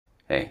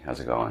Hey, how's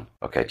it going?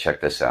 Okay,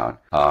 check this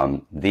out.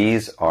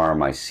 These are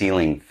my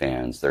ceiling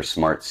fans. They're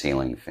smart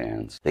ceiling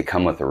fans. They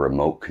come with a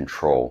remote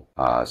control,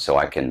 so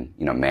I can,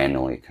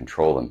 manually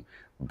control them.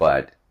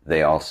 But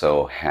they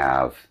also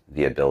have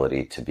the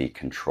ability to be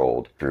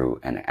controlled through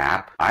an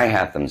app. I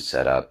have them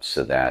set up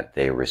so that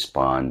they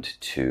respond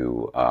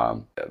to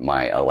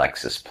my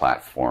Alexis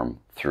platform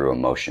through a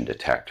motion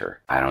detector.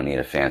 I don't need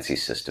a fancy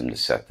system to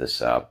set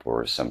this up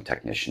or some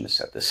technician to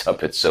set this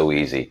up. It's so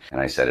easy,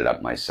 and I set it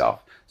up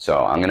myself.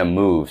 So I'm going to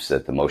move so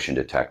that the motion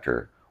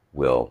detector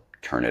will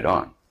turn it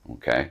on.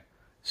 Okay,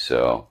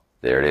 so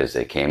there it is.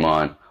 They came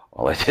on.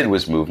 All I did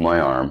was move my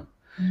arm,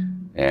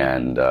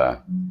 and I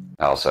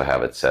also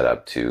have it set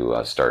up to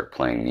start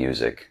playing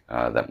music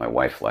that my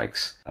wife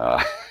likes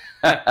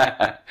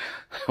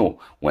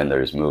when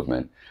there's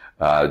movement.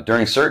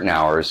 During certain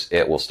hours,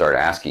 it will start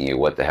asking you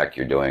what the heck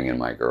you're doing in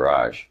my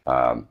garage.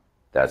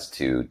 That's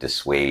to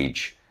dissuade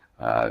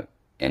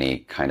any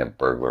kind of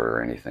burglar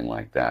or anything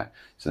like that.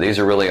 So these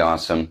are really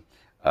awesome.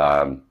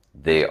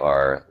 They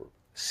are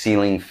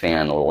ceiling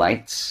fan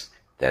lights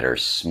that are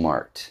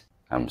smart.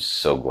 I'm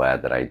so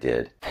glad that I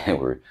did. They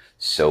were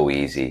so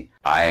easy.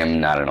 I am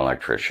not an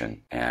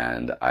electrician,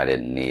 and I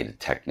didn't need a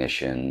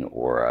technician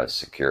or a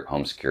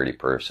home security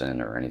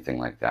person or anything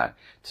like that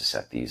to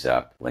set these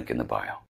up. Link in the bio.